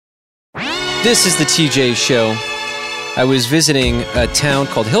This is the TJ Show. I was visiting a town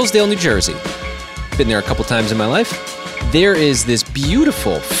called Hillsdale, New Jersey. Been there a couple times in my life. There is this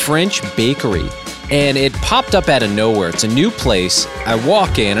beautiful French bakery, and it popped up out of nowhere. It's a new place. I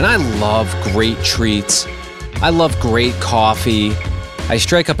walk in, and I love great treats. I love great coffee. I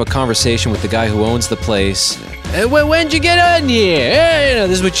strike up a conversation with the guy who owns the place. Hey, when'd you get on here? Hey,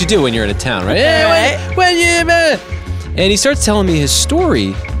 this is what you do when you're in a town, right? Hey, when you... And he starts telling me his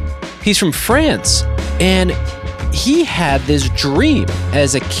story. He's from France, and he had this dream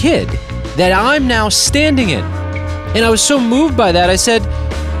as a kid that I'm now standing in. And I was so moved by that, I said,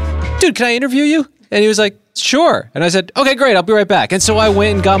 dude, can I interview you? And he was like, sure. And I said, okay, great, I'll be right back. And so I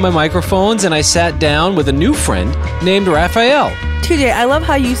went and got my microphones, and I sat down with a new friend named Raphael. TJ, I love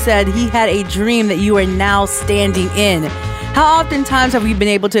how you said he had a dream that you are now standing in. How oftentimes have we been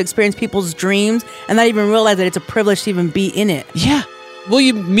able to experience people's dreams and not even realize that it's a privilege to even be in it? Yeah. Will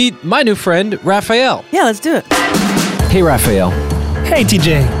you meet my new friend, Raphael? Yeah, let's do it. Hey, Raphael. Hey,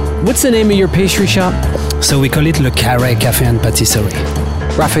 TJ. What's the name of your pastry shop? So we call it Le Carré Café and Pâtisserie.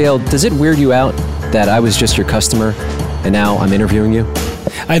 Raphael, does it weird you out that I was just your customer and now I'm interviewing you?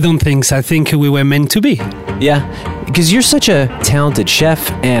 I don't think so. I think we were meant to be. Yeah, because you're such a talented chef,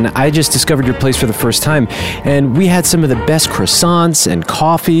 and I just discovered your place for the first time, and we had some of the best croissants and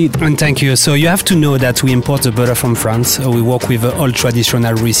coffee. And thank you. So you have to know that we import the butter from France. We work with an old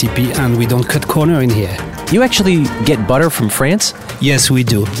traditional recipe, and we don't cut corner in here. You actually get butter from France? Yes, we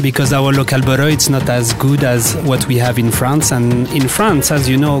do, because our local butter, it's not as good as what we have in France. And in France, as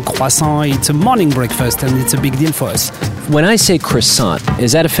you know, croissant, it's a morning breakfast, and it's a big deal for us. When I say croissant,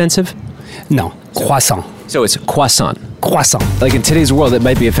 is that offensive? No, croissant. So it's croissant. Croissant. Like in today's world, it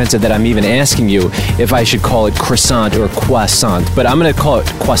might be offensive that I'm even asking you if I should call it croissant or croissant, but I'm going to call it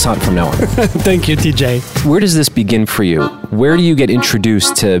croissant from now on. Thank you, TJ. Where does this begin for you? Where do you get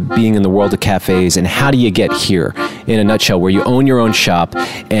introduced to being in the world of cafes, and how do you get here, in a nutshell, where you own your own shop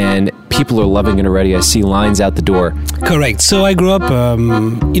and people are loving it already? I see lines out the door. Correct. So I grew up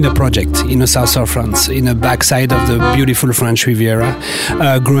in a project in the south of France, in the backside of the beautiful French Riviera.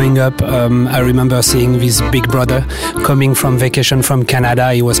 Growing up, I remember seeing this big brother coming from vacation from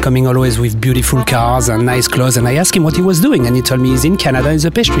Canada. He was coming always with beautiful cars and nice clothes, and I asked him what he was doing, and he told me he's in Canada, he's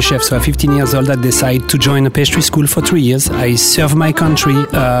a pastry chef. So at 15 years old, I decided to join a pastry school for 3 years. I served my country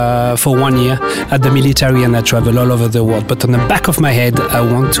for 1 year at the military, and I travel all over the world. But on the back of my head, I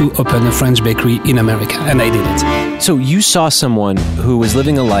want to open a French bakery in America, and I did it. So you saw someone who was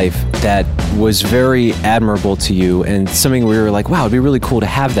living a life that was very admirable to you, and something where you were like, wow, it'd be really cool to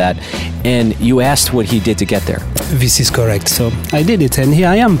have that, and you asked what he did to get there. This is correct. So I did it, and here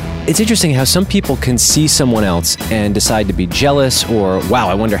I am. It's interesting how some people can see someone else and decide to be jealous, or, wow,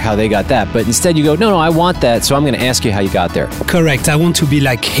 I wonder how they got that. But instead you go, no, I want that, so I'm going to ask you how you got there. Correct. I want to be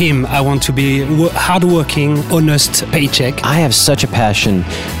like him. I want to be hardworking, honest paycheck. I have such a passion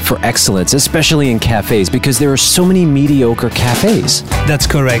for excellence, especially in cafes, because there are so many mediocre cafes. That's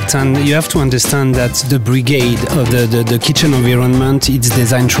correct. And you have to understand that the brigade of the kitchen environment, it's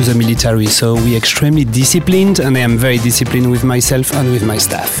designed through the military. So we're extremely disciplined, and I am very disciplined with myself and with my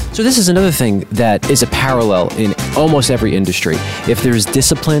staff. So this is another thing that is a parallel in almost every industry. If there's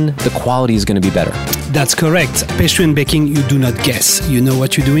discipline, the quality is going to be better. That's correct. Pastry and baking, you do not guess. You know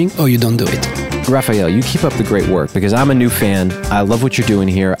what you're doing or you don't do it. Raphael, you keep up the great work, because I'm a new fan. I love what you're doing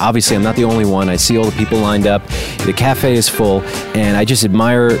here. Obviously, I'm not the only one. I see all the people lined up. The cafe is full, and I just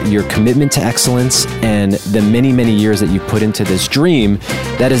admire your commitment to excellence and the many, many years that you put into this dream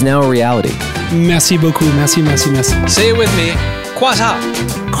that is now a reality. Merci beaucoup. Merci, merci, merci. Say it with me. Croissant.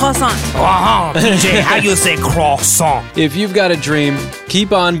 Croissant. DJ, how you say croissant? If you've got a dream,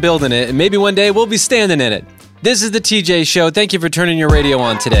 keep on building it, and maybe one day we'll be standing in it. This is the TJ Show. Thank you for turning your radio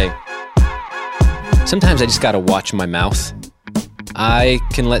on today. Sometimes I just gotta watch my mouth. I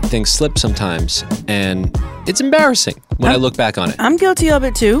can let things slip sometimes, and it's embarrassing when I look back on it. I'm guilty of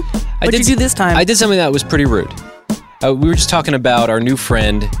it too. What'd you do this time? I did something that was pretty rude. We were just talking about our new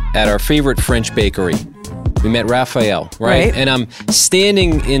friend at our favorite French bakery. We met Raphael, right? And I'm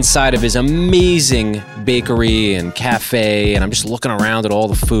standing inside of his amazing bakery and cafe, and I'm just looking around at all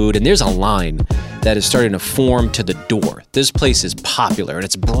the food, and there's a line that is starting to form to the door. This place is popular, and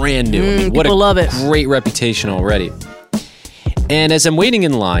it's brand new. What people love it. Great reputation already. And as I'm waiting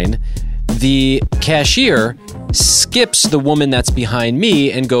in line, the cashier skips the woman that's behind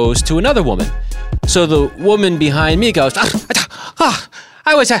me and goes to another woman. So the woman behind me goes, it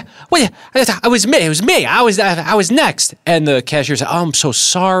was me. I was next. And the cashier said, I'm so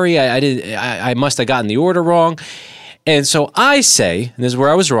sorry. I must have gotten the order wrong. And so I say, and this is where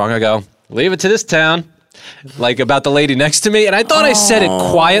I was wrong, I go, leave it to this town, like about the lady next to me. And I thought I said it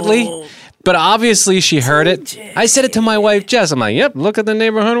quietly, But obviously she heard it. I said it to my wife, Jess. I'm like, yep, look at the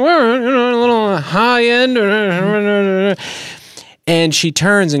neighborhood. We're a little high end. And she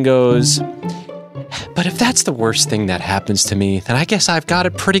turns and goes, but if that's the worst thing that happens to me, then I guess I've got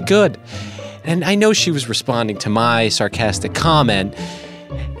it pretty good. And I know she was responding to my sarcastic comment.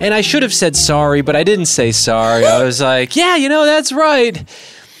 And I should have said sorry, but I didn't say sorry. I was like, yeah, that's right.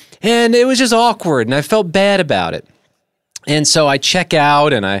 And it was just awkward, and I felt bad about it. And so I check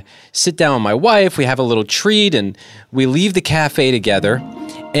out, and I sit down with my wife. We have a little treat, and we leave the cafe together.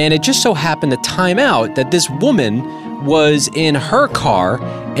 And it just so happened to time out that this woman was in her car,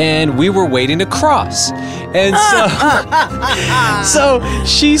 and we were waiting to cross. And so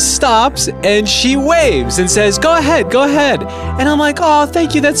she stops and she waves and says, go ahead. And I'm like, oh,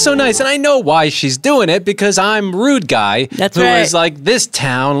 thank you. That's so nice. And I know why she's doing it, because I'm rude guy. That's who right. is like, this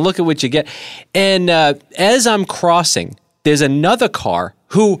town, look at what you get. And as I'm crossing, there's another car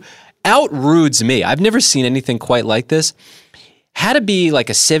who out-rudes me. I've never seen anything quite like this. Had to be like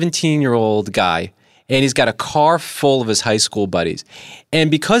a 17-year-old guy, and he's got a car full of his high school buddies. And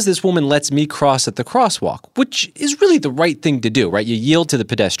because this woman lets me cross at the crosswalk, which is really the right thing to do, right? You yield to the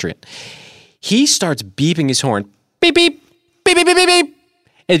pedestrian. He starts beeping his horn. Beep, beep, beep, beep, beep, beep, beep.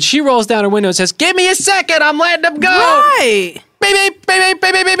 And she rolls down her window and says, give me a second, I'm letting him go. Right. Beep, beep, beep,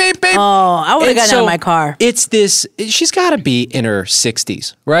 beep, beep, beep, beep, beep. Oh, I would have gotten out of my car. It's this, she's got to be in her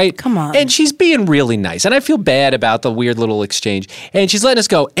 60s, right? Come on. And she's being really nice. And I feel bad about the weird little exchange. And she's letting us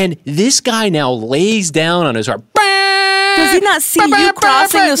go. And this guy now lays down on his heart. Does he not see you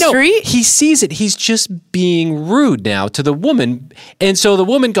crossing the street? He sees it. He's just being rude now to the woman. And so the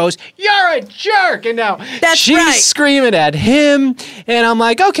woman goes, you're a jerk. And now she's right. screaming at him. And I'm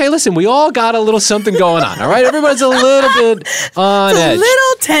like, okay, listen, we all got a little something going on. All right. Everybody's a little bit on edge. A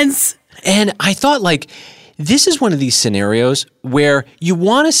little tense. And I thought, like, this is one of these scenarios where you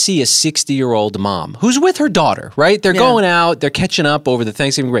want to see a 60-year-old mom who's with her daughter, right? They're going out, they're catching up over the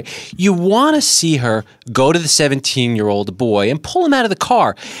Thanksgiving break. You want to see her go to the 17-year-old boy and pull him out of the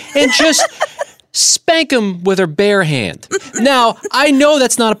car and just spank him with her bare hand. Now, I know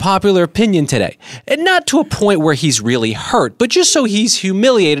that's not a popular opinion today, and not to a point where he's really hurt, but just so he's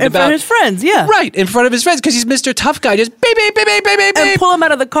humiliated In front of his friends, yeah. Right, in front of his friends, because he's Mr. Tough Guy, just beep, beep, beep, beep, beep, beep, And pull him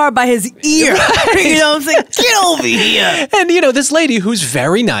out of the car by his ear. Right. You know what I'm saying? Get over here. And, this lady who's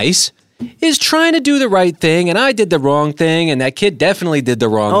very nice is trying to do the right thing, and I did the wrong thing, and that kid definitely did the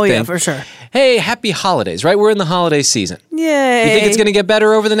wrong thing. Oh, yeah, for sure. Hey, happy holidays, right? We're in the holiday season. Yay. You think it's going to get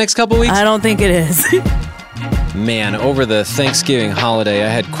better over the next couple weeks? I don't think it is. Man, over the Thanksgiving holiday, I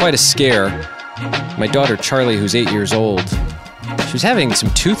had quite a scare. My daughter, Charlie, who's 8 years old, she was having some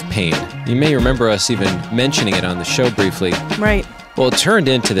tooth pain. You may remember us even mentioning it on the show briefly. Right. Well, it turned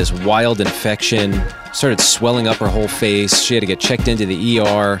into this wild infection, started swelling up her whole face. She had to get checked into the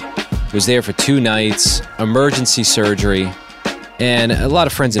ER. Was there for 2 nights, emergency surgery. And a lot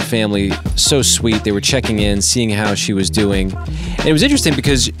of friends and family, so sweet. They were checking in, seeing how she was doing. And it was interesting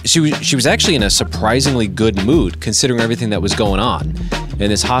because she was actually in a surprisingly good mood, considering everything that was going on. In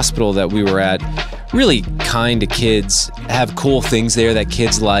this hospital that we were at, really kind to kids, have cool things there that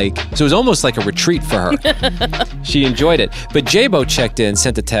kids like. So it was almost like a retreat for her. She enjoyed it. But Jabo checked in,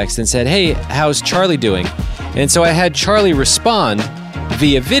 sent a text, and said, hey, how's Charlie doing? And so I had Charlie respond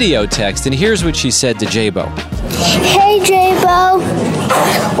via video text, and here's what she said to Jabo. Hey, Jabo.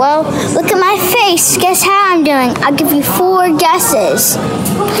 Well, look at my face. Guess how I'm doing. I'll give you 4 guesses.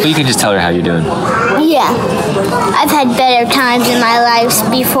 Well, you can just tell her how you're doing. Yeah. I've had better times in my life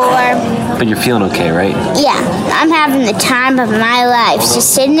before. But you're feeling okay, right? Yeah. I'm having the time of my life.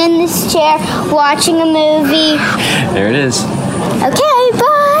 Just sitting in this chair, watching a movie. There it is. Okay,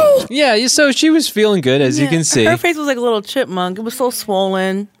 bye. Yeah, so she was feeling good, as you can see. Her face was like a little chipmunk. It was so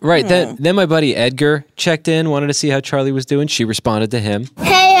swollen. Right. Then my buddy Edgar checked in, wanted to see how Charlie was doing. She responded to him.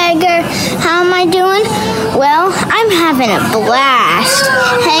 Hey, Edgar. How am I doing? Well, I'm having a blast.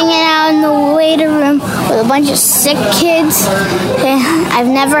 Hanging out in the waiting room with a bunch of sick kids. I've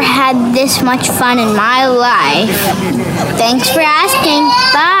never had this much fun in my life. Thanks for asking.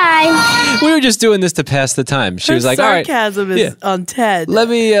 Bye. We were just doing this to pass the time. She was like, all right. Sarcasm is on Ted. Let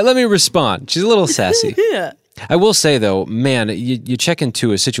me respond. She's a little sassy. Yeah. I will say, though, man, you check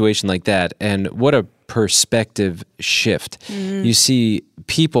into a situation like that, and what a perspective shift. You see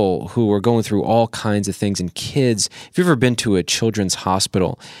people who are going through all kinds of things, and kids. If you've ever been to a children's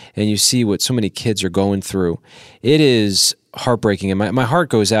hospital and you see what so many kids are going through, it is heartbreaking. And my heart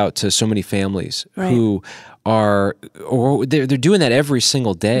goes out to so many families who are, or they're doing that every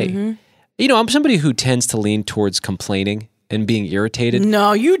single day. I'm somebody who tends to lean towards complaining and being irritated.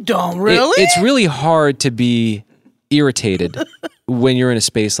 No, you don't, really? It's really hard to be irritated when you're in a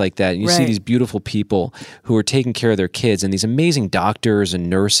space like that, and you see Right. these beautiful people who are taking care of their kids, and these amazing doctors and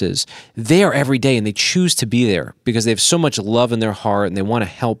nurses there every day, and they choose to be there because they have so much love in their heart and they want to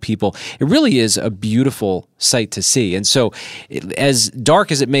help people. It really is a beautiful sight to see. And so, as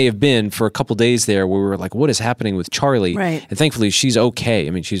dark as it may have been for a couple days there, where we were like, "What is happening with Charlie?" Right. And thankfully, she's okay.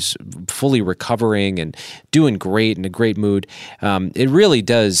 I mean, she's fully recovering and doing great, in a great mood. It really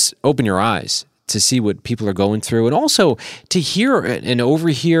does open your eyes to see what people are going through, and also to hear and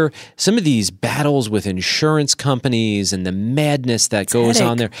overhear some of these battles with insurance companies and the madness that goes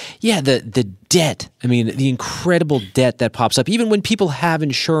on there. Yeah, the debt. I mean, the incredible debt that pops up, even when people have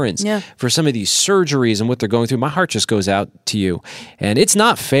insurance for some of these surgeries and what they're going through. My heart just goes out to you, and it's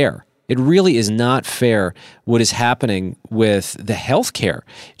not fair. It really is not fair what is happening with the healthcare,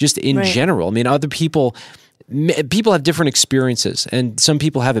 just in general. I mean, other people have different experiences, and some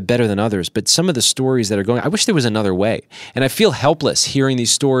people have it better than others, but some of the stories that are going, I wish there was another way. And I feel helpless hearing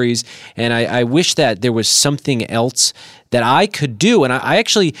these stories, and I wish that there was something else that I could do. And I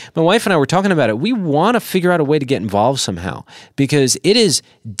actually, my wife and I were talking about it. We want to figure out a way to get involved somehow, because it is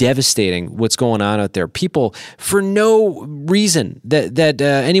devastating what's going on out there. People, for no reason that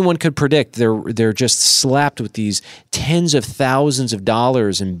anyone could predict, they're just slapped with these tens of thousands of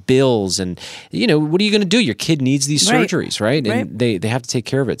dollars in bills. And, what are you going to do? Your kid needs these surgeries, right? And they have to take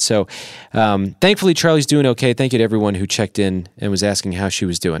care of it. So thankfully, Charlie's doing okay. Thank you to everyone who checked in and was asking how she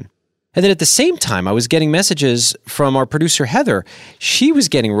was doing. And then at the same time, I was getting messages from our producer, Heather. She was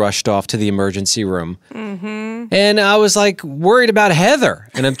getting rushed off to the emergency room. Mm-hmm. And I was like worried about Heather.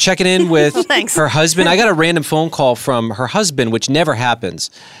 And I'm checking in with her husband. I got a random phone call from her husband, which never happens.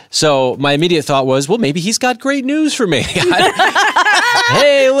 So my immediate thought was, well, maybe he's got great news for me.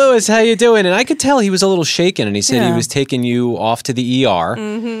 Hey, Lewis, how you doing? And I could tell he was a little shaken. And he said he was taking you off to the ER.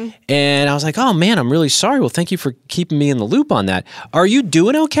 Mm-hmm. And I was like, oh, man, I'm really sorry. Well, thank you for keeping me in the loop on that. Are you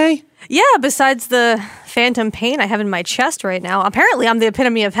doing okay? Yeah, besides the phantom pain I have in my chest right now, apparently I'm the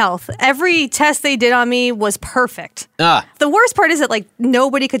epitome of health. Every test they did on me was perfect. The worst part is that,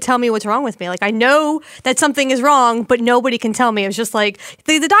 nobody could tell me what's wrong with me. I know that something is wrong, but nobody can tell me. It was just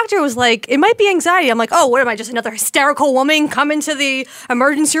the doctor was like, it might be anxiety. I'm like, oh, what am I, just another hysterical woman come into the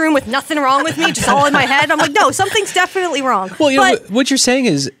emergency room with nothing wrong with me, just all in my head? I'm like, no, something's definitely wrong. Well, what you're saying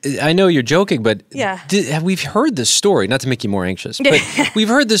is, I know you're joking, but yeah. We've heard this story, not to make you more anxious, but we've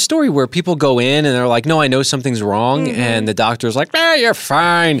heard this story where people go in and they're like, no, I know something's wrong. Mm-hmm. And the doctor's like, you're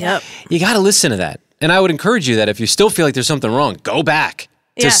fine. Yep. You got to listen to that. And I would encourage you that if you still feel like there's something wrong, go back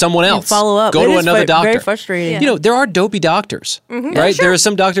to someone else. And follow up. Go to another doctor. Very frustrating. There are dopey doctors, right? Yeah, sure. There are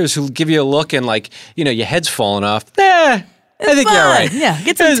some doctors who give you a look and your head's falling off. I think you're all right. Yeah,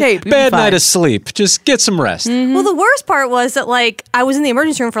 get some tape. Bad night of sleep. Just get some rest. Mm-hmm. Well, the worst part was that I was in the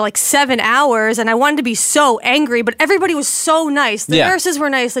emergency room for 7 hours, and I wanted to be so angry, but everybody was so nice. The nurses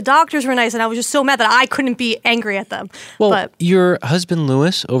were nice, the doctors were nice, and I was just so mad that I couldn't be angry at them. Well, your husband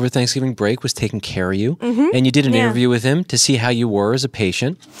Lewis over Thanksgiving break was taking care of you, and you did an interview with him to see how you were as a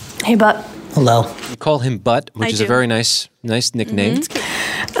patient. Hey, Butt. Hello. You call him Butt, which is a very nice nickname.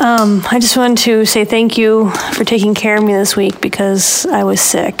 Mm-hmm. I just wanted to say thank you for taking care of me this week because I was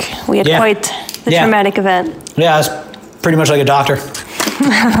sick. We had quite the traumatic event. Yeah, I was pretty much like a doctor.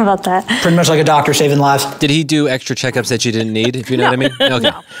 How about that? Pretty much like a doctor saving lives. Did he do extra checkups that you didn't need, if you know what I mean?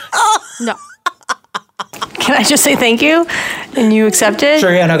 Okay. No. Can I just say thank you and you accept it?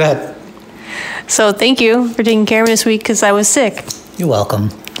 Sure, no, go ahead. So thank you for taking care of me this week because I was sick. You're welcome.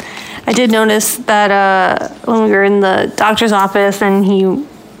 I did notice that when we were in the doctor's office and he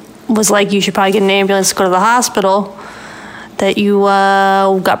was like, you should probably get an ambulance to go to the hospital, that you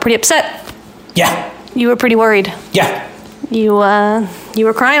got pretty upset. Yeah. You were pretty worried. Yeah. You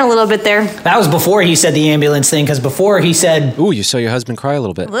were crying a little bit there. That was before he said the ambulance thing, because before he said... Ooh, you saw your husband cry a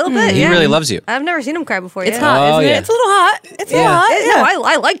little bit. A little bit, He really loves you. I've never seen him cry before. It's hot, isn't it? It's a little hot. It's a little hot. No,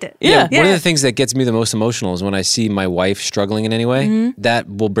 I liked it. Yeah. One of the things that gets me the most emotional is when I see my wife struggling in any way. That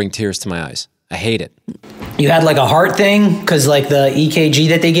will bring tears to my eyes. I hate it. You had a heart thing, because the EKG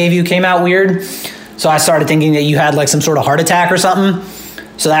that they gave you came out weird. So I started thinking that you had some sort of heart attack or something.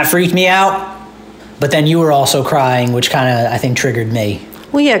 So that freaked me out. But then you were also crying, which kind of, I think, triggered me.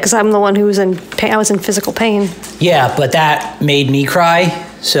 Well, yeah, because I'm the one who was in pain. I was in physical pain. Yeah, but that made me cry.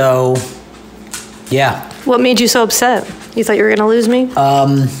 So, yeah. What made you so upset? You thought you were going to lose me?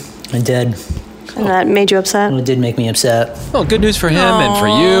 It did. And that made you upset? It did make me upset. Well, good news for him and for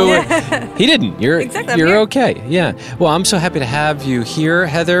you. He didn't. You're okay. Yeah. Well, I'm so happy to have you here,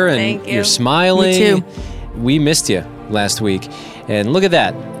 Heather, and Thank you. You're smiling. Me too. We missed you last week. And look at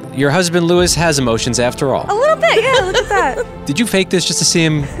that. Your husband, Lewis, has emotions after all. A little bit, yeah, look at that. Did you fake this just to see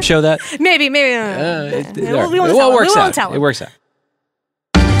him show that? Maybe. It We won't works out. tell him. It works out.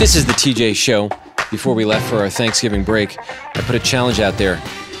 This is the TJ Show. Before we left for our Thanksgiving break, I put a challenge out there.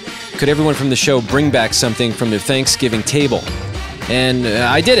 Could everyone from the show bring back something from their Thanksgiving table? And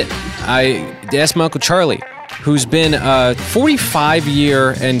I did it. I asked my Uncle Charlie, who's been a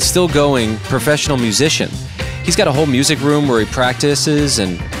 45-year and still going professional musician. He's got a whole music room where he practices,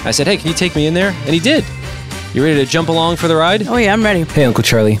 and I said, hey, can you take me in there? And he did. You ready to jump along for the ride? Oh, yeah, I'm ready. Hey, Uncle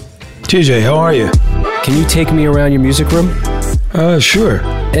Charlie. TJ, how are you? Can you take me around your music room? Sure.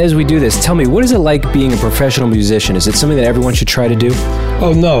 As we do this, tell me, what is it like being a professional musician? Is it something that everyone should try to do?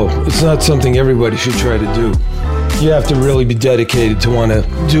 Oh, no. It's not something everybody should try to do. You have to really be dedicated to want to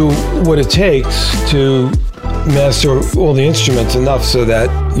do what it takes to master all the instruments enough so that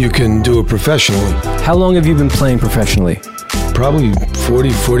you can do it professionally. How long have you been playing professionally? Probably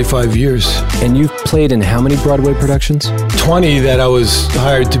 40, 45 years. And you've played in how many Broadway productions? 20 that I was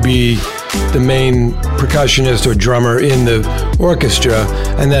hired to be the main percussionist or drummer in the orchestra,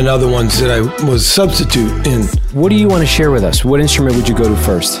 and then other ones that I was substitute in. What do you want to share with us? What instrument would you go to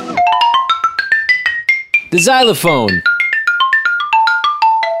first? The xylophone.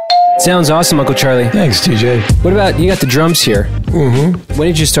 Sounds awesome, Uncle Charlie. Thanks, TJ. What about, you got the drums here. Mm-hmm. When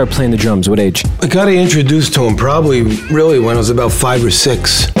did you start playing the drums? What age? I got introduced to them probably really when I was about 5 or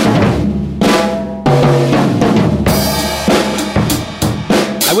 6.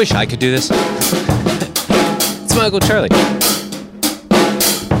 I wish I could do this. It's my Uncle Charlie.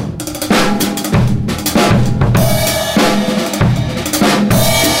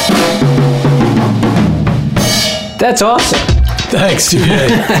 That's awesome. Thanks, TJ.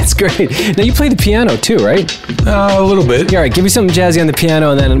 That's great. Now, you play the piano too, right? A little bit. Yeah, all right, give me something jazzy on the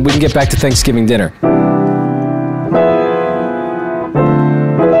piano, and then we can get back to Thanksgiving dinner.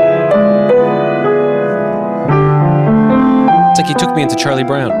 It's like he took me into Charlie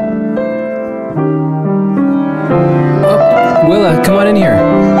Brown. Oh, Willa, come on in here.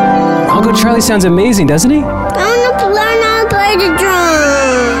 Uncle Charlie sounds amazing, doesn't he? I want to learn how to play the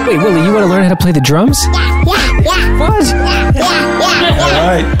drums. Wait, Willa, you want to learn how to play the drums? Yeah. What? Yeah. All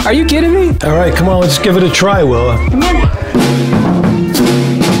right. Are you kidding me? All right, come on, let's give it a try, Willa.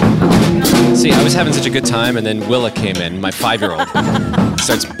 See, I was having such a good time, and then Willa came in, my 5-year-old,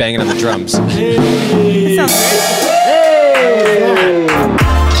 starts banging on the drums. It sounds great.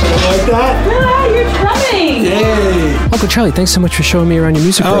 Like that? Willa, you're drumming. Yay. Uncle Charlie, thanks so much for showing me around your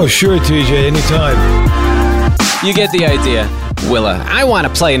music room. Oh, sure, TJ, anytime. You get the idea. Willa, I want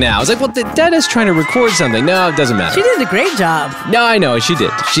to play now. I was like, well, Dad is trying to record something. No, it doesn't matter. She did a great job. No, I know, she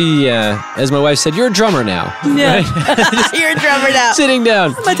did. She, as my wife said, you're a drummer now. Yeah. Right? You're a drummer now. Sitting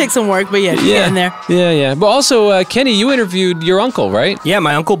down. It might take some work, but yeah, she's getting there. Yeah. But also, Kenny, you interviewed your uncle, right? Yeah,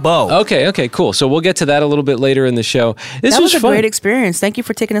 my Uncle Bo. Okay, cool. So we'll get to that a little bit later in the show. This That was a fun. great experience. Thank you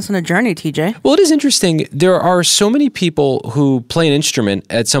for taking us on a journey, TJ. Well, it is interesting. There are so many people who play an instrument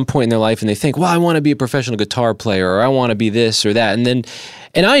at some point in their life and they think, well, I want to be a professional guitar player, or I want to be this or that.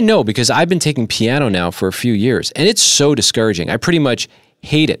 And I know because I've been taking piano now for a few years, and it's so discouraging. I pretty much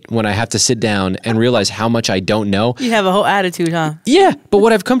hate it when I have to sit down and realize how much I don't know. You have a whole attitude, huh? Yeah, but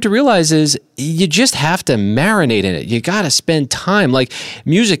what I've come to realize is you just have to marinate in it. You got to spend time. Like,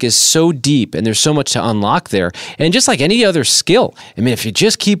 music is so deep and there's so much to unlock there. And just like any other skill, I mean, if you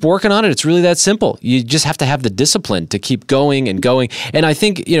just keep working on it, it's really that simple. You just have to have the discipline to keep going and going. And I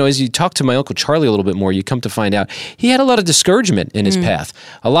think, as you talk to my Uncle Charlie a little bit more, you come to find out he had a lot of discouragement in his path.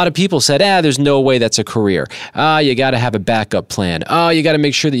 A lot of people said, there's no way that's a career. You got to have a backup plan. You got to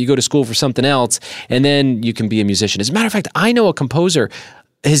make sure that you go to school for something else, and then you can be a musician. As a matter of fact, I know a composer,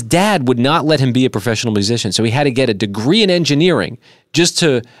 his dad would not let him be a professional musician, so he had to get a degree in engineering just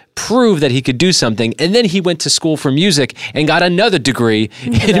to prove that he could do something, and then he went to school for music and got another degree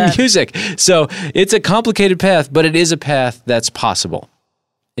in music. So it's a complicated path, but it is a path that's possible.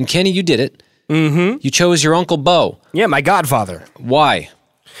 And Kenny, you did it. Mm-hmm. You chose your Uncle Bo. Yeah, my godfather. Why?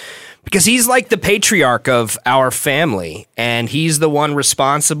 Because he's like the patriarch of our family, and he's the one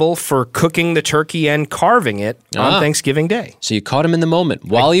responsible for cooking the turkey and carving it on Thanksgiving Day. So you caught him in the moment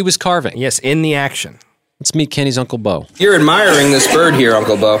while he was carving. Yes, in the action. Let's meet Kenny's Uncle Bo. You're admiring this bird here,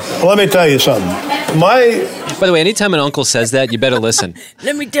 Uncle Bo. Well, let me tell you something. By the way, anytime an uncle says that, you better listen.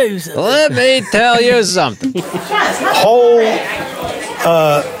 Let me tell you something. Let me tell you something. Whole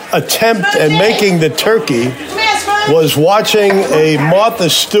attempt at making the turkey was watching a Martha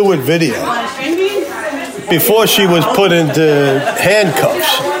Stewart video before she was put into handcuffs.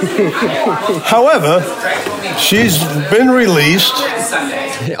 However, she's been released.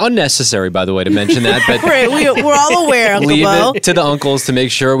 Unnecessary, by the way, to mention that, but we're all aware, Uncle leave Bo. it to the uncles to make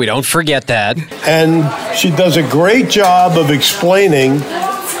sure we don't forget that. And she does a great job of explaining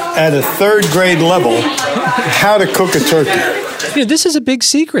at a 3rd grade level how to cook a turkey. This is a big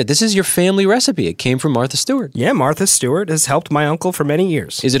secret. This is your family recipe. It came from Martha Stewart. Yeah, Martha Stewart has helped my uncle for many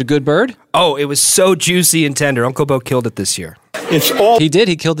years. Is it a good bird? Oh, it was so juicy and tender. Uncle Bo killed it this year. He did?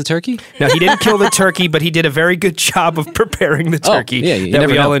 He killed the turkey? No, he didn't kill the turkey, but he did a very good job of preparing the turkey that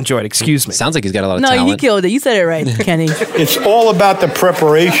we all enjoyed. Excuse me. Sounds like he's got a lot of talent. No, you killed it. You said it right, Kenny. It's all about the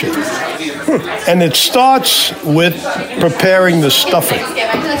preparation. And it starts with preparing the stuffing.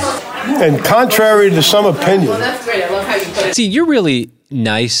 And contrary to some opinion... See, you're really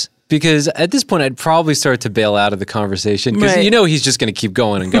nice. Because at this point, I'd probably start to bail out of the conversation. Because he's just going to keep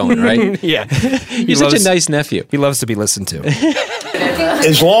going and going, right? Yeah. You're such a nice nephew. He loves to be listened to.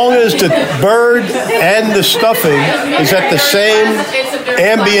 As long as the bird and the stuffing is at the same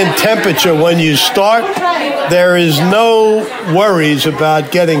ambient temperature when you start, there is no worries about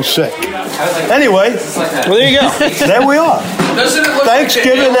getting sick. Anyway, well, there you go. There we are.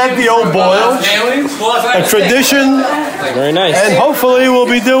 Thanksgiving at the Old Boils, a tradition. Very nice. And hopefully we'll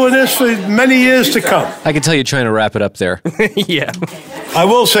be doing this for many years to come. I can tell you're trying to wrap it up there. Yeah. I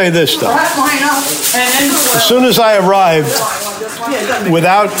will say this, though. As soon as I arrived,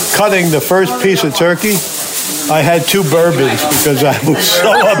 without cutting the first piece of turkey, I had 2 bourbons because I was so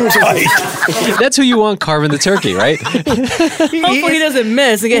uptight. That's who you want carving the turkey, right? Hopefully he doesn't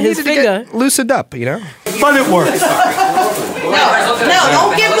miss and get his finger loosened up, But it worked. No,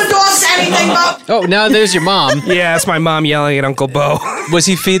 don't give the dogs anything but... Oh, now there's your mom. Yeah, that's my mom yelling at Uncle Bo. Was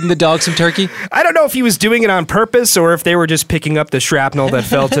he feeding the dog some turkey? I don't know if he was doing it on purpose or if they were just picking up the shrapnel that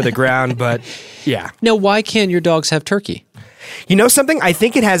fell to the ground, but yeah. Now, why can't your dogs have turkey? You know something? I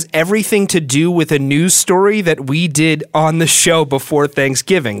think it has everything to do with a news story that we did on the show before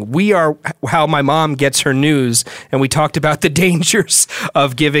Thanksgiving. We are how my mom gets her news, and we talked about the dangers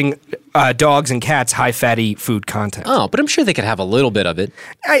of giving dogs and cats high-fatty food content. Oh, but I'm sure they could have a little bit of it.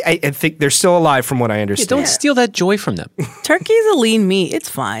 I think they're still alive from what I understand. Yeah, don't steal that joy from them. Turkey's a lean meat. It's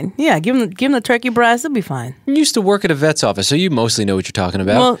fine. Yeah, give them the turkey breast. It'll be fine. You used to work at a vet's office, so you mostly know what you're talking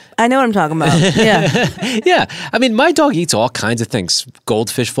about. Well, I know what I'm talking about. Yeah. Yeah. I mean, my dog eats all kinds of things.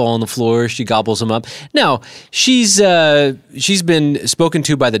 Goldfish fall on the floor. She gobbles them up. Now, she's been spoken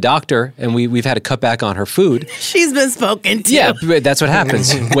to by the doctor, and we've had to cut back on her food. She's been spoken to. Yeah, that's what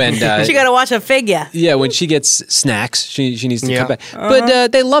happens when... she got to watch her figure. Yeah, when she gets snacks, she needs to cut back.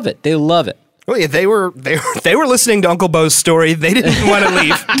 But they love it. They love it. Well, yeah, they were listening to Uncle Bo's story. They didn't want to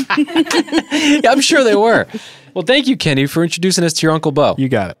leave. Yeah, I'm sure they were. Well, thank you, Kenny, for introducing us to your Uncle Bo. You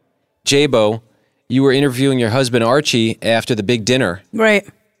got it. J-Bo, you were interviewing your husband, Archie, after the big dinner. Right.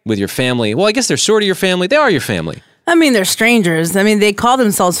 With your family. Well, I guess they're sort of your family. They are your family. I mean, they're strangers. I mean, they call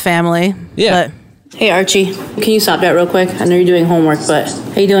themselves family. Yeah. But... Hey, Archie, can you stop that real quick? I know you're doing homework, but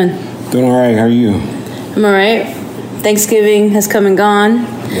how you doing? Doing all right. How are you? I'm all right. Thanksgiving has come and gone.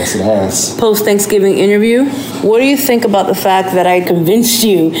 Yes, it has. Post-Thanksgiving interview. What do you think about the fact that I convinced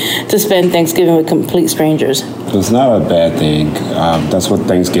you to spend Thanksgiving with complete strangers? It's not a bad thing. That's what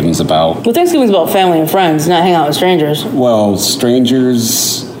Thanksgiving's about. Well, Thanksgiving's about family and friends, not hang out with strangers. Well,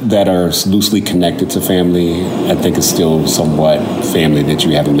 strangers that are loosely connected to family, I think is still somewhat family that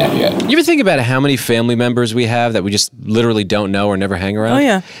you haven't met yet. You ever think about how many family members we have that we just literally don't know or never hang around? Oh,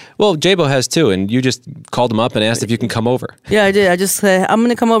 yeah. Well, J-Bo has too, and you just called him up and asked if you can come over. Yeah, I did. I just said, I'm going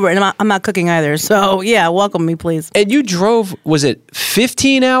to come over, and I'm not cooking either. So, yeah, welcome me, please. And you drove, was it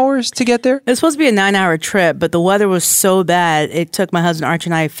 15 hours to get there? It was supposed to be a 9-hour trip, but the weather was so bad, it took my husband Archie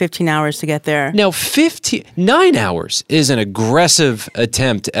and I 15 hours to get there. Now, 9 hours is an aggressive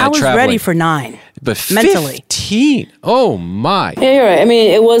attempt at traveling. I was ready for 9. But mentally. 15? Oh, my. Yeah, you're right. I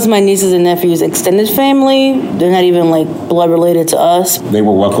mean, it was my nieces and nephews' extended family. They're not even, like, blood related to us. They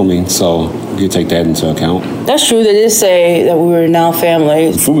were welcoming, so you take that into account. That's true. They did say that we were now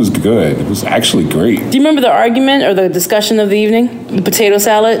family. The food was good. It was actually great. Do you remember the argument or the discussion of the evening? The potato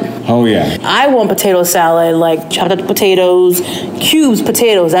salad? Oh, yeah. I want potato salad, like chopped up potatoes, cubes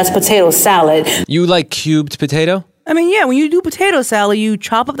potatoes. That's potato salad. You like cubed potato? I mean, yeah, when you do potato salad, you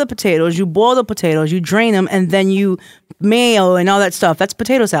chop up the potatoes, you boil the potatoes, you drain them, and then you mayo and all that stuff. That's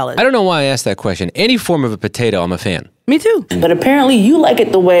potato salad. I don't know why I asked that question. Any form of a potato, I'm a fan. Me too. But apparently you like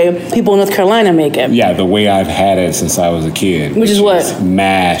it the way people in North Carolina make it. Yeah, the way I've had it since I was a kid. Which is what?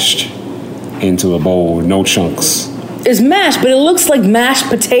 Mashed into a bowl, no chunks. It's mashed, but it looks like mashed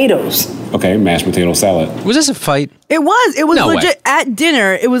potatoes. Okay, mashed potato salad. Was this a fight? It was. It was No legit. way. At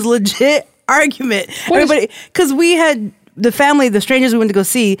dinner, it was legit argument. Everybody, because we had the family, the strangers we went to go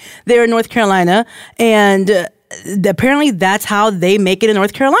see, they were in North Carolina, and apparently that's how they make it in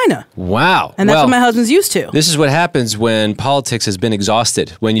North Carolina. Wow. And that's what my husband's used to. This is what happens when politics has been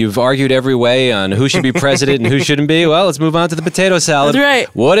exhausted. When you've argued every way on who should be president and who shouldn't be, well, let's move on to the potato salad. That's right.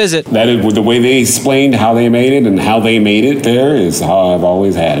 What is it? That is the way they explained how they made it and how they made it there is how I've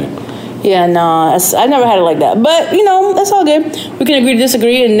always had it. Yeah, no, I never had it like that. But, that's all good. We can agree to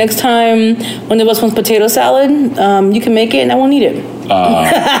disagree, and next time one of us wants potato salad, you can make it, and I won't eat it.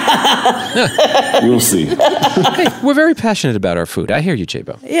 We'll see. Hey, we're very passionate about our food. I hear you,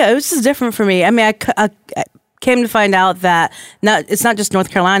 J-Bo. Yeah, it was just different for me. I mean, I came to find out that it's not just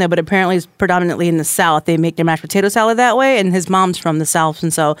North Carolina, but apparently it's predominantly in the South. They make their mashed potato salad that way, and his mom's from the South,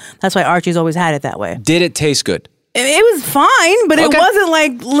 and so that's why Archie's always had it that way. Did it taste good? It was fine, but it wasn't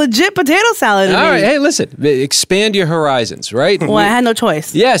like legit potato salad. All right, hey, listen, expand your horizons, right? Well, I had no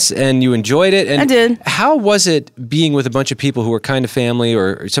choice. Yes, and you enjoyed it. And I did. How was it being with a bunch of people who were kind of family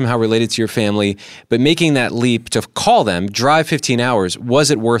or somehow related to your family, but making that leap to call them, drive 15 hours, was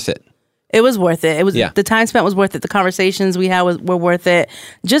it worth it? It was worth it. It was the time spent was worth it. The conversations we had were worth it.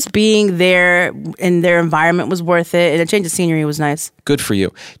 Just being there in their environment was worth it. And a change of scenery was nice. Good for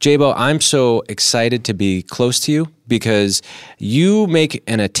you. J-Bo, I'm so excited to be close to you because you make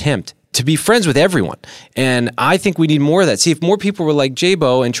an attempt to be friends with everyone. And I think we need more of that. See, if more people were like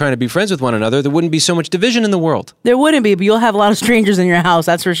J-Bo and trying to be friends with one another, there wouldn't be so much division in the world. There wouldn't be, but you'll have a lot of strangers in your house,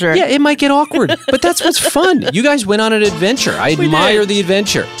 that's for sure. Yeah, it might get awkward, but that's what's fun. You guys went on an adventure. I admire the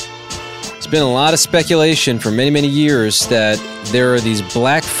adventure. There's been a lot of speculation for many, many years that there are these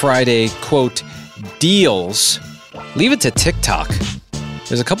Black Friday, quote, deals. Leave it to TikTok.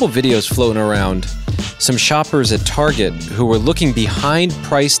 There's a couple videos floating around. Some shoppers at Target who were looking behind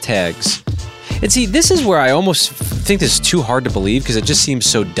price tags. And see, this is where I almost think this is too hard to believe because it just seems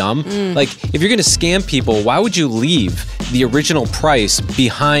so dumb. Like, if you're going to scam people, why would you leave the original price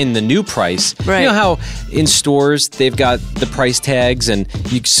behind the new price? Right. You know how in stores they've got the price tags and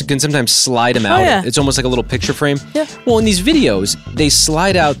you can sometimes slide them out. Oh, yeah. It's almost like a little picture frame. Yeah. Well, in these videos, they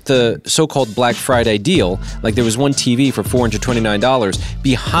slide out the so-called Black Friday deal. Like there was one TV for $429.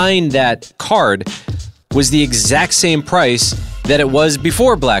 Behind that card was the exact same price that it was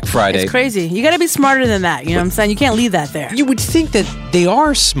before Black Friday. It's crazy. You got to be smarter than that. You know what I'm saying? You can't leave that there. You would think that they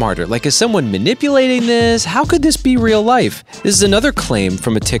are smarter. Like, is someone manipulating this? How could this be real life? This is another claim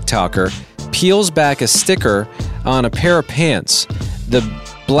from a TikToker. Peels back a sticker on a pair of pants. The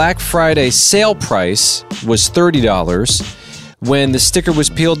Black Friday sale price was $30. When the sticker was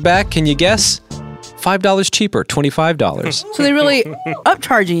peeled back, can you guess? $5 cheaper, $25. So they really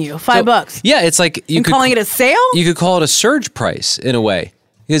upcharging you $5. Yeah, it's like you calling it a sale? You could call it a surge price in a way.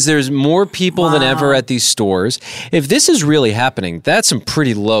 Because there's more people than ever at these stores. If this is really happening, that's some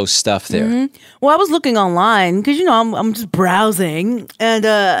pretty low stuff there. Mm-hmm. Well, I was looking online because, I'm just browsing and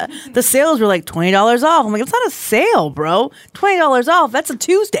the sales were like $20 off. I'm like, it's not a sale, bro. $20 off. That's a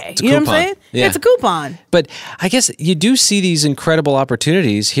Tuesday. It's a you know coupon. what I'm saying? Yeah. It's a coupon. But I guess you do see these incredible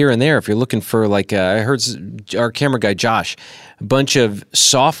opportunities here and there if you're looking for, like, I heard our camera guy, Josh, a bunch of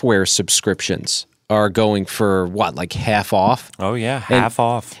software subscriptions are going for what, like half off? Oh yeah, half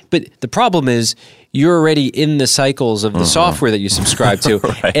off. But the problem is you're already in the cycles of the software that you subscribe to,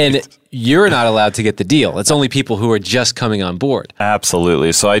 Right. and you're not allowed to get the deal. It's only people who are just coming on board.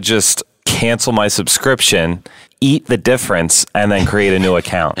 Absolutely. So I just cancel my subscription, eat the difference, and then create a new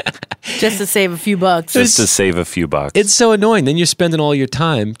account. Just to save a few bucks. Just to save a few bucks. It's so annoying. Then you're spending all your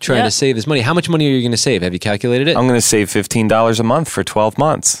time trying to save this money. How much money are you going to save? Have you calculated it? I'm going to save $15 a month for 12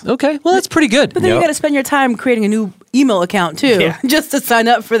 months. Okay, well, that's pretty good. But then you got to spend your time creating a new email account too, just to sign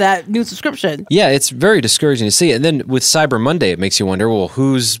up for that new subscription. Yeah, it's very discouraging to see. And then with Cyber Monday, it makes you wonder, well,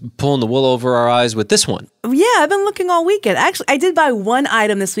 who's pulling the wool over our eyes with this one? Yeah, I've been looking all weekend. Actually, I did buy one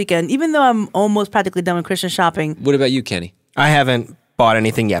item this weekend, even though I'm almost practically done with Christmas shopping. What about you, Kenny? I haven't bought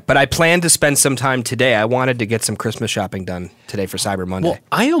anything yet, but I plan to spend some time today. I wanted to get some Christmas shopping done today for Cyber Monday. Well,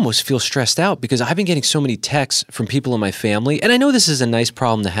 I almost feel stressed out because I've been getting so many texts from people in my family, and I know this is a nice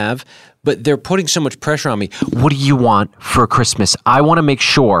problem to have, but they're putting so much pressure on me. What do you want for Christmas? I want to make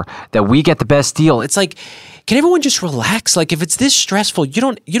sure that we get the best deal. It's like, can everyone just relax? Like, if it's this stressful, you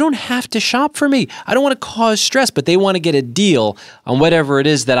don't have to shop for me. I don't want to cause stress, but they want to get a deal on whatever it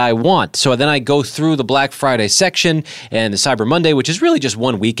is that I want. So then I go through the Black Friday section and the Cyber Monday, which is really just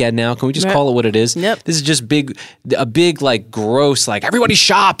one weekend now. Can we just call it what it is? Yep. This is just a big, like, gross, like, everybody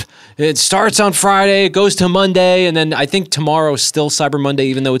shop. It starts on Friday, it goes to Monday, and then I think tomorrow is still Cyber Monday,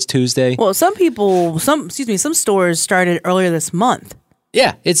 even though it's Tuesday. Well, some stores started earlier this month.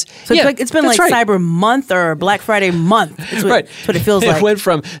 Yeah, it's been like Cyber Month or Black Friday month. That's what it feels like. It went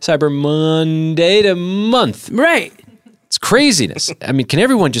from Cyber Monday to month. Right. It's craziness. I mean, can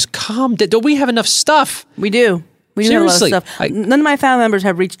everyone just calm down? Don't we have enough stuff? We do. We do Seriously. have a lot of stuff. None of my family members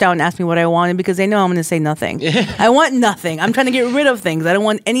have reached out and asked me what I wanted because they know I'm going to say nothing. I want nothing. I'm trying to get rid of things. I don't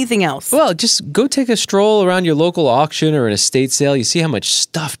want anything else. Well, just go take a stroll around your local auction or an estate sale. You see how much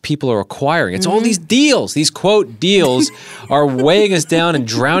stuff people are acquiring. It's all these deals. These, quote, deals are weighing us down and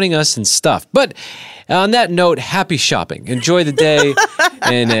drowning us in stuff. But on that note, happy shopping. Enjoy the day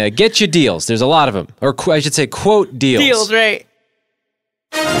and get your deals. There's a lot of them. Or I should say, quote, deals. Deals, right.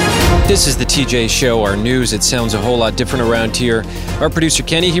 This is the TJ Show, our news. It sounds a whole lot different around here. Our producer,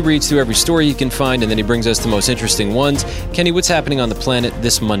 Kenny, he reads through every story he can find, and then he brings us the most interesting ones. Kenny, what's happening on the planet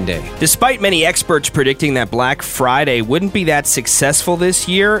this Monday? Despite many experts predicting that Black Friday wouldn't be that successful this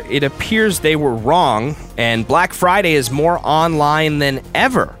year, it appears they were wrong, and Black Friday is more online than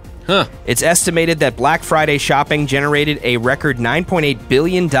ever. It's estimated that Black Friday shopping generated a record $9.8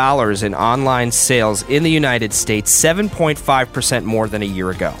 billion in online sales in the United States, 7.5% more than a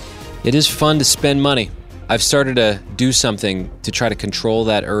year ago. It is fun to spend money. I've started to do something to try to control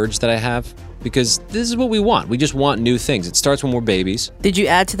that urge that I have because this is what we want. We just want new things. It starts when we're babies. Did you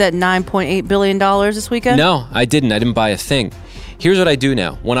add to that $9.8 billion this weekend? No, I didn't. I didn't buy a thing. Here's what I do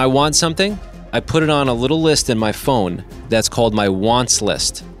now. When I want something, I put it on a little list in my phone that's called my wants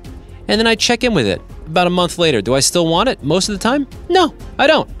list. And then I check in with it about a month later. Do I still want it most of the time? No, I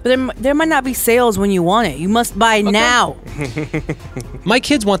don't. But there might not be sales when you want it. You must buy now. My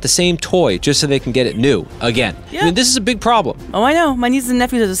kids want the same toy just so they can get it new again. Yeah. I mean, this is a big problem. Oh, I know. My nieces and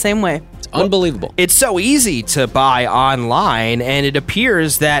nephews are the same way. It's unbelievable. It's so easy to buy online, and it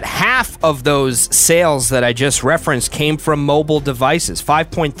appears that half of those sales that I just referenced came from mobile devices.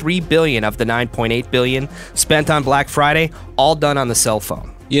 $5.3 billion of the $9.8 billion spent on Black Friday, all done on the cell phone.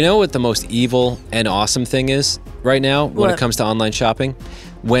 You know what the most evil and awesome thing is right now when it comes to online shopping?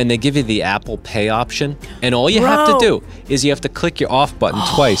 When they give you the Apple Pay option, and all you have to do is you have to click your off button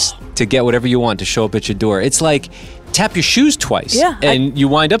twice to get whatever you want to show up at your door. It's like tap your shoes twice, and you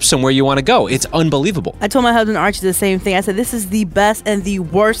wind up somewhere you want to go. It's unbelievable. I told my husband Archie the same thing. I said, this is the best and the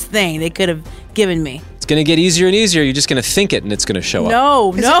worst thing they could have given me. It's going to get easier and easier. You're just going to think it, and it's going to show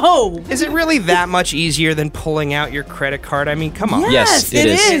up. Is it really that much easier than pulling out your credit card? I mean, come on. Yes, it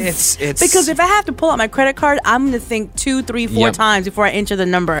is. It's because if I have to pull out my credit card, I'm going to think 2, 3, 4 times before I enter the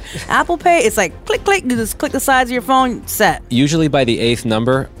number. Apple Pay, it's like click, click. You just click the sides of your phone, set. Usually by the 8th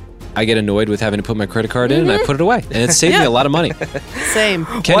number, I get annoyed with having to put my credit card in, and I put it away. And it saves me a lot of money. Same.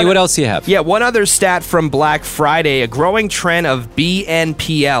 Kenny, what else do you have? Yeah, one other stat from Black Friday, a growing trend of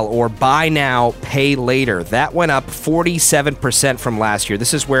BNPL, or Buy Now, Pay Later. That went up 47% from last year.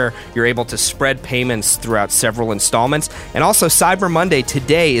 This is where you're able to spread payments throughout several installments. And also, Cyber Monday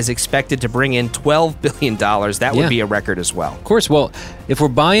today is expected to bring in $12 billion. That would be a record as well. Of course. Well, if we're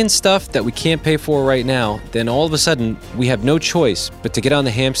buying stuff that we can't pay for right now, then all of a sudden we have no choice but to get on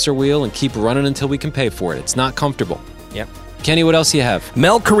the hamster wheel and keep running until we can pay for it. It's not comfortable. Yep. Kenny, what else do you have?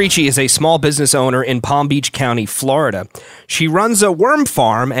 Mel Carici is a small business owner in Palm Beach County, Florida. She runs a worm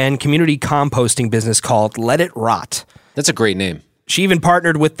farm and community composting business called Let It Rot. That's a great name. She even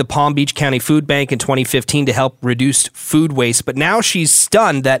partnered with the Palm Beach County Food Bank in 2015 to help reduce food waste, but now she's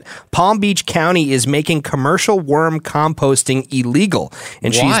stunned that Palm Beach County is making commercial worm composting illegal,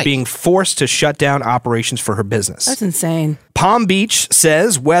 and she's being forced to shut down operations for her business. That's insane. Palm Beach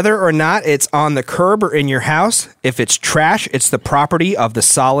says whether or not it's on the curb or in your house, if it's trash, it's the property of the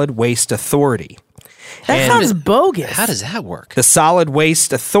Solid Waste Authority. That sounds bogus. How does that work? The Solid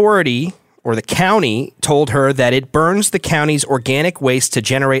Waste Authority, or the county, told her that it burns the county's organic waste to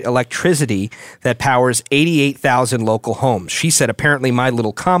generate electricity that powers 88,000 local homes. She said, apparently my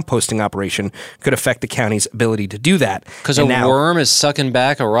little composting operation could affect the county's ability to do that. Because a worm is sucking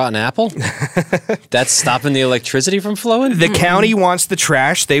back a rotten apple? That's stopping the electricity from flowing? The county wants the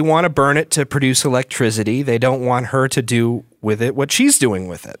trash. They want to burn it to produce electricity. They don't want her to do with it what she's doing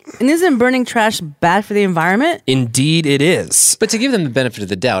with it. And isn't burning trash bad for the environment? Indeed it is. But to give them the benefit of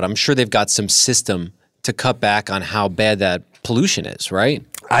the doubt, I'm sure they've got some system to cut back on how bad that pollution is, right?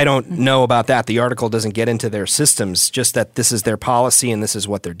 I don't know about that. The article doesn't get into their systems, just that this is their policy and this is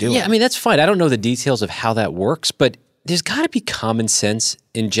what they're doing. Yeah, I mean, that's fine. I don't know the details of how that works, but there's got to be common sense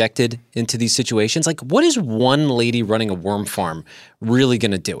injected into these situations. Like, what is one lady running a worm farm really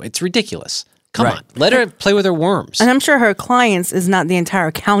going to do? It's ridiculous. Come on, let her play with her worms. And I'm sure her clients is not the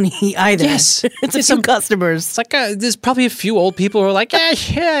entire county either. Yes. It's a few customers. It's like there's probably a few old people who are like,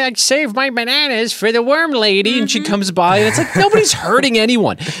 yeah, I saved my bananas for the worm lady. And she comes by and it's like, nobody's hurting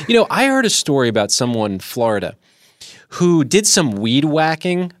anyone. You know, I heard a story about someone in Florida who did some weed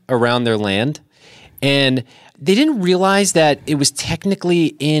whacking around their land. And they didn't realize that it was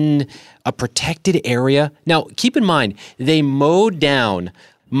technically in a protected area. Now, keep in mind, they mowed down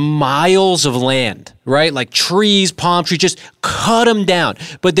miles of land, right? Like trees, palm trees, just cut them down.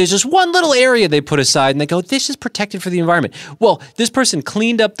 But there's just one little area they put aside and they go, this is protected for the environment. Well, this person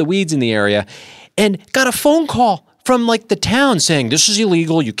cleaned up the weeds in the area and got a phone call from like the town saying, this is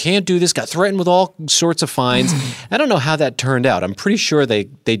illegal, you can't do this, got threatened with all sorts of fines. I don't know how that turned out. I'm pretty sure they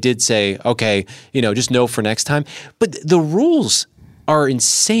did say, okay, just no for next time. But the rules are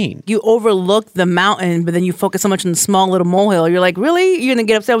insane. You overlook the mountain, but then you focus so much on the small little molehill. You're like, really? You're going to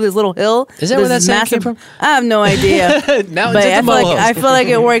get upset with this little hill? Is that where that saying came from? I have no idea. Mountains and molehills. I feel like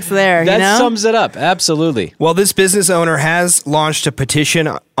it works there. That sums it up. Absolutely. Well, this business owner has launched a petition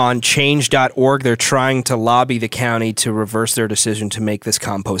on change.org. They're trying to lobby the county to reverse their decision to make this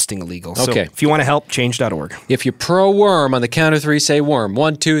composting illegal. Okay. So if you want to help, change.org. If you're pro-worm, on the count of 3, say worm.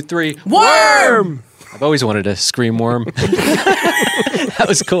 1, 2, 3. Worm! I've always wanted to scream worm. That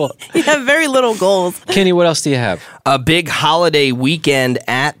was cool. You have very little goals. Kenny, what else do you have? A big holiday weekend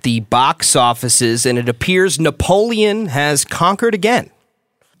at the box offices, and it appears Napoleon has conquered again.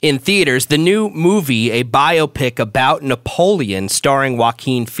 In theaters, the new movie, a biopic about Napoleon starring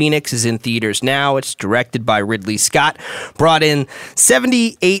Joaquin Phoenix, is in theaters now. It's directed by Ridley Scott, brought in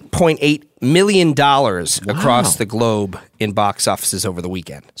 $78.8 million across the globe in box offices over the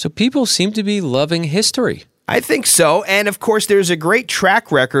weekend. So people seem to be loving history. I think so. And of course, there's a great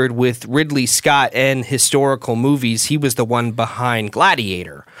track record with Ridley Scott and historical movies. He was the one behind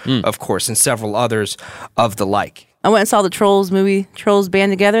Gladiator, of course, and several others of the like. I went and saw the Trolls movie, Trolls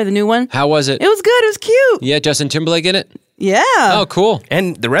Band Together, the new one. How was it? It was good. It was cute. Yeah, Justin Timberlake in it? Yeah. Oh, cool.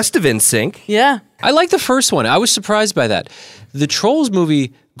 And the rest of NSYNC. Yeah. I like the first one. I was surprised by that. The Trolls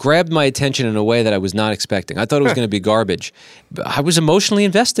movie grabbed my attention in a way that I was not expecting. I thought it was going to be garbage. But I was emotionally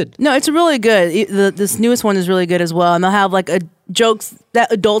invested. No, it's really good. This newest one is really good as well. And they'll have like jokes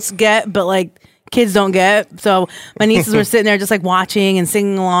that adults get, but like kids don't get. So my nieces were sitting there just like watching and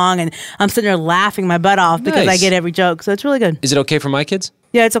singing along, and I'm sitting there laughing my butt off because I get every joke. So it's really good. Is it okay for my kids?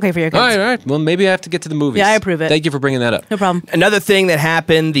 Yeah, it's okay for your kids. All right. Well, maybe I have to get to the movies. Yeah, I approve it. Thank you for bringing that up. No problem. Another thing that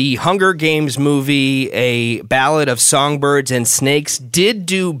happened, the Hunger Games movie, A Ballad of Songbirds and Snakes, did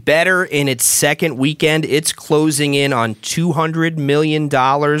do better in its second weekend. It's closing in on $200 million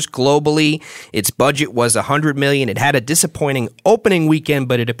globally. Its budget was $100 million. It had a disappointing opening weekend,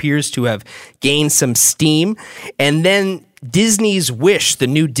 but it appears to have gained some steam. And then Disney's Wish, the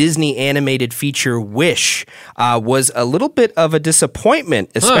new Disney animated feature Wish, was a little bit of a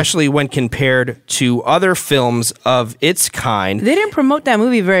disappointment, especially when compared to other films of its kind. They didn't promote that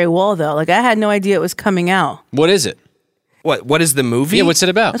movie very well, though. Like, I had no idea it was coming out. What is it? What is the movie? Yeah, what's it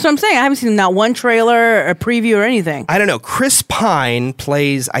about? That's what I'm saying. I haven't seen not one trailer, a preview, or anything. I don't know. Chris Pine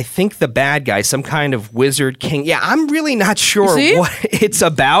plays, I think, the bad guy, some kind of wizard king. Yeah, I'm really not sure what it's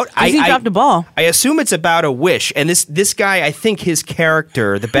about. He dropped the ball. I assume it's about a wish. And this guy, I think his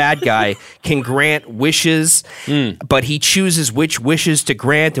character, the bad guy, can grant wishes, but he chooses which wishes to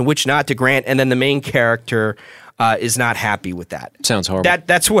grant and which not to grant. And then the main character is not happy with that. Sounds horrible.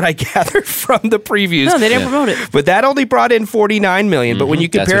 That's what I gathered from the previews. No, they didn't promote it. But that only brought in $49 million. But when you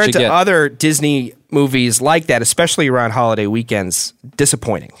compare it to get. other Disney movies like that, especially around holiday weekends,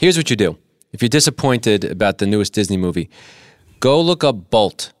 disappointing. Here's what you do. If you're disappointed about the newest Disney movie, go look up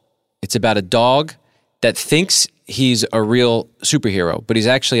Bolt. It's about a dog that thinks he's a real superhero, but he's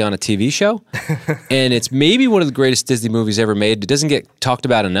actually on a TV show. And it's maybe one of the greatest Disney movies ever made. It doesn't get talked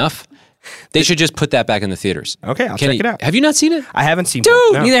about enough. They should just put that back in the theaters. Okay, I'll check it out. Have you not seen it? I haven't seen Dude,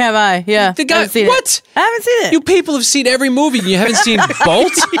 Bolt, no. Neither have I. Yeah. The guy, I haven't seen what? I haven't seen it. You people have seen every movie and you haven't seen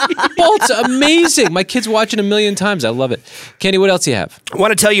Bolt? Bolt's amazing. My kid's watching 1,000,000 times. I love it. Kenny, what else do you have? I want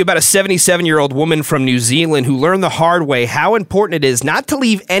to tell you about a 77-year-old woman from New Zealand who learned the hard way how important it is not to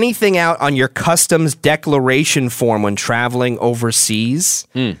leave anything out on your customs declaration form when traveling overseas.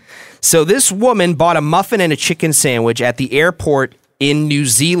 So this woman bought a muffin and a chicken sandwich at the airport in New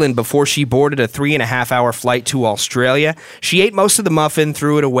Zealand before she boarded a 3.5-hour flight to Australia. She ate most of the muffin,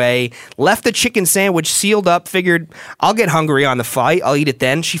 threw it away, left the chicken sandwich sealed up, figured, I'll get hungry on the flight, I'll eat it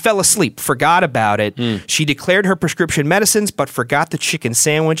then. She fell asleep, forgot about it. She declared her prescription medicines, but forgot the chicken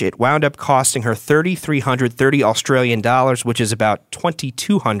sandwich. It wound up costing her $3,330 Australian dollars, which is about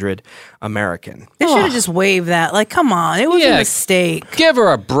 $2,200 American. They should have just waived that. Like, come on. It was a mistake. Give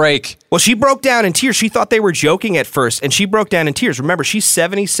her a break. Well, she broke down in tears. She thought they were joking at first, and she broke down in tears. Remember, she's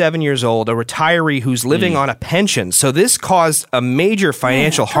 77 years old, a retiree who's living on a pension. So this caused a major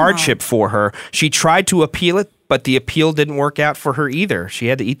financial hardship for her. She tried to appeal it, but the appeal didn't work out for her either. She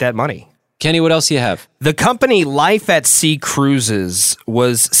had to eat that money. Kenny, what else do you have? The company Life at Sea Cruises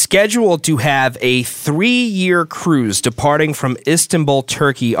was scheduled to have a 3-year cruise departing from Istanbul,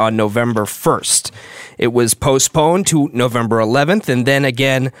 Turkey on November 1st. It was postponed to November 11th and then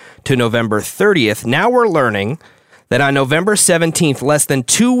again to November 30th. Now we're learning that on November 17th, less than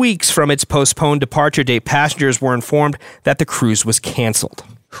 2 weeks from its postponed departure date, passengers were informed that the cruise was canceled.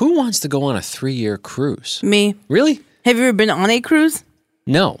 Who wants to go on a 3-year cruise? Me. Really? Have you ever been on a cruise?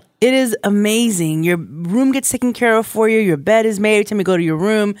 No. It is amazing. Your room gets taken care of for you. Your bed is made every time you go to your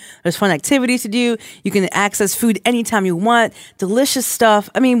room. There's fun activities to do. You can access food anytime you want. Delicious stuff.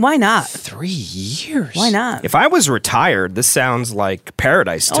 I mean, why not? 3 years? Why not? If I was retired, this sounds like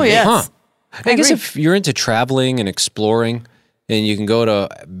paradise to me. Yes. Huh. I guess agree. if you're into traveling and exploring and you can go to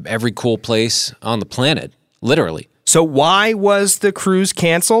every cool place on the planet, literally. So why was the cruise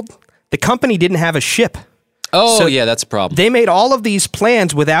canceled? The company didn't have a ship. Oh, So yeah, that's a problem. They made all of these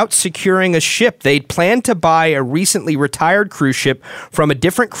plans without securing a ship. They'd planned to buy a recently retired cruise ship from a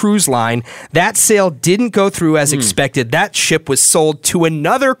different cruise line. That sale didn't go through as expected. That ship was sold to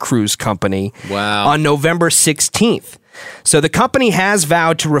another cruise company on November 16th. So the company has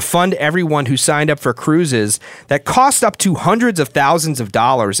vowed to refund everyone who signed up for cruises that cost up to hundreds of thousands of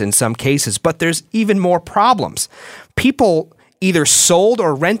dollars in some cases. But there's even more problems. People either sold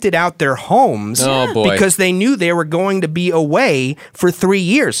or rented out their homes because they knew they were going to be away for 3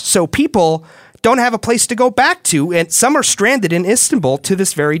 years. So people don't have a place to go back to, and some are stranded in Istanbul to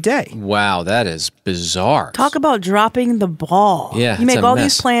this very day. Wow, that is bizarre. Talk about dropping the ball. Yeah, you make it's a all mess.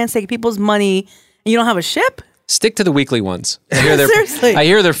 these plans, take people's money, and you don't have a ship? Stick to the weekly ones. I hear they're, Seriously. I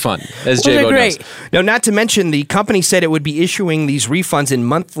hear they're fun, as J-Bo knows. No, not to mention the company said it would be issuing these refunds in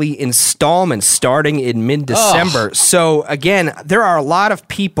monthly installments starting in mid-December. So again, there are a lot of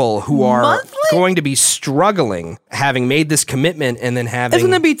people who are going to be struggling having made this commitment and then having... It's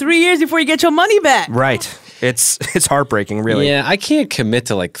going to be 3 years before you get your money back. Right. It's heartbreaking, really. Yeah, I can't commit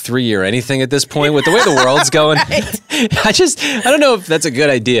to like 3 year anything at this point with the way the world's going. I don't know if that's a good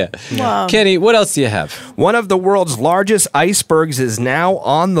idea. Wow. Kenny, what else do you have? One of the world's largest icebergs is now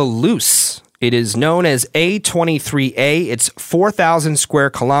on the loose. It is known as A23A. It's 4,000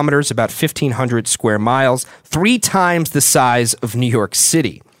 square kilometers, about 1,500 square miles, 3 times the size of New York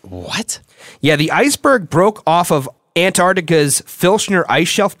City. What? Yeah, the iceberg broke off of Antarctica's Filchner ice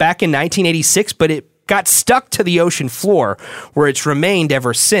shelf back in 1986, but it got stuck to the ocean floor, where it's remained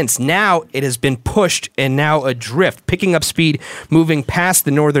ever since. Now it has been pushed and now adrift, picking up speed, moving past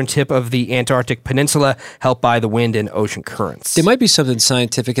the northern tip of the Antarctic Peninsula, helped by the wind and ocean currents. There might be something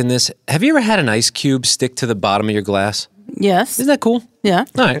scientific in this. Have you ever had an ice cube stick to the bottom of your glass? Yes. Isn't that cool? Yeah.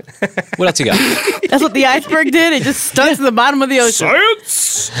 All right. What else you got? That's what the iceberg did. It just stuck to the bottom of the ocean.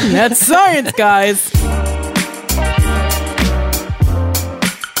 Science! That's science, guys.